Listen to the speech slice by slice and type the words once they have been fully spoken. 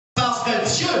que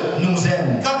Dieu nous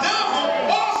aime. The devil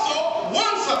also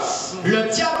wants us. Le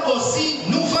diable aussi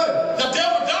nous veut. The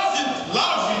devil doesn't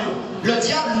love you. Le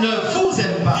diable ne vous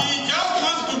aime pas. He just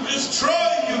wants to destroy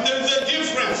you. There is a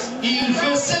difference. Il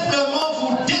veut simplement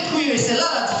vous détruire et c'est là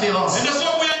la différence. And that's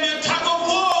why we are in a tug of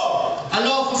war.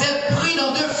 Alors vous êtes pris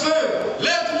dans deux feux.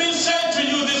 Let me say to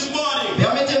you this morning,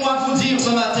 Permettez-moi de vous dire ce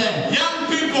matin, young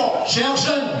people, chers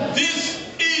jeunes, this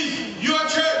is your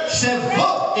church. c'est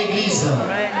votre église.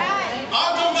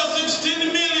 Out of the 16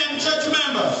 million church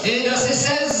members, Et de ces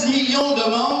 16 millions de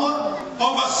membres,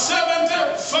 over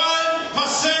 75%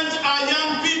 are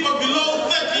young people below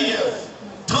 30 years.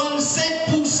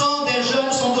 35% des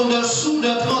jeunes sont au-dessous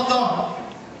de 30 ans.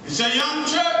 It's a young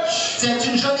church C'est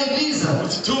une jeune église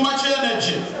with too much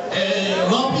energy.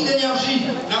 remplie d'énergie.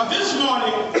 Now this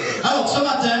morning, Alors ce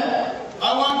matin,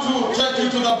 I want to take you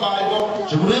to the Bible.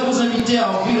 je voudrais vous inviter à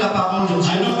ouvrir la parole de I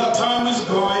Dieu. know the time is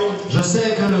going. Je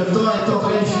sais que le temps est en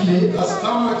train de filer The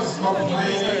stomach is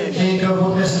complaining. et que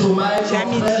votre estomac est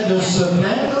en train de se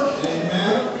plaindre.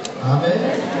 Amen.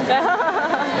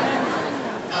 Amen.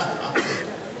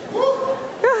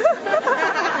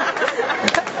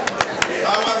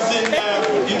 I was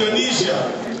in Indonesia.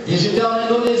 Et j'étais en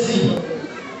Indonésie.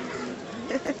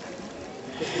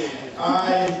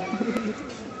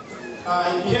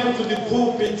 I came to the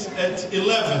pulpit at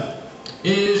 11.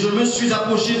 Et je me suis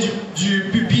approché du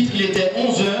pupitre, il était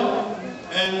 11 heures.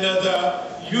 And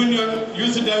the union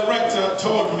youth director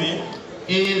told me,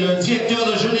 Et le directeur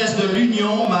de jeunesse de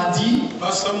l'Union m'a dit,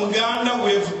 Pastor Muganda,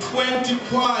 we have 20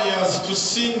 choirs to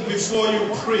sing before you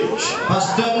preach.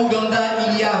 Pasteur Muganda,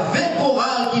 il y a 20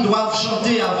 chorales qui doivent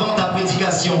chanter avant ta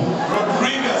prédication.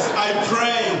 Rodriguez, I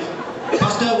prayed.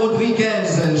 Pasteur Rodriguez,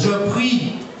 je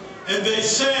prie. And they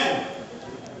sang.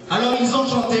 Alors ils ont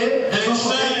chanté, elles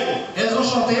ont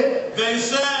chanté They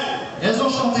sang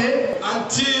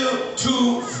until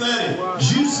 2:30.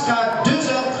 jusqu'à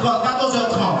 2h30,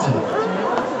 14h30.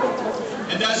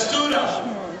 And I stood up.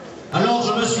 Alors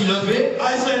je me suis levé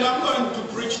I said, I'm going to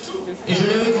preach too. et je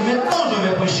leur ai dit,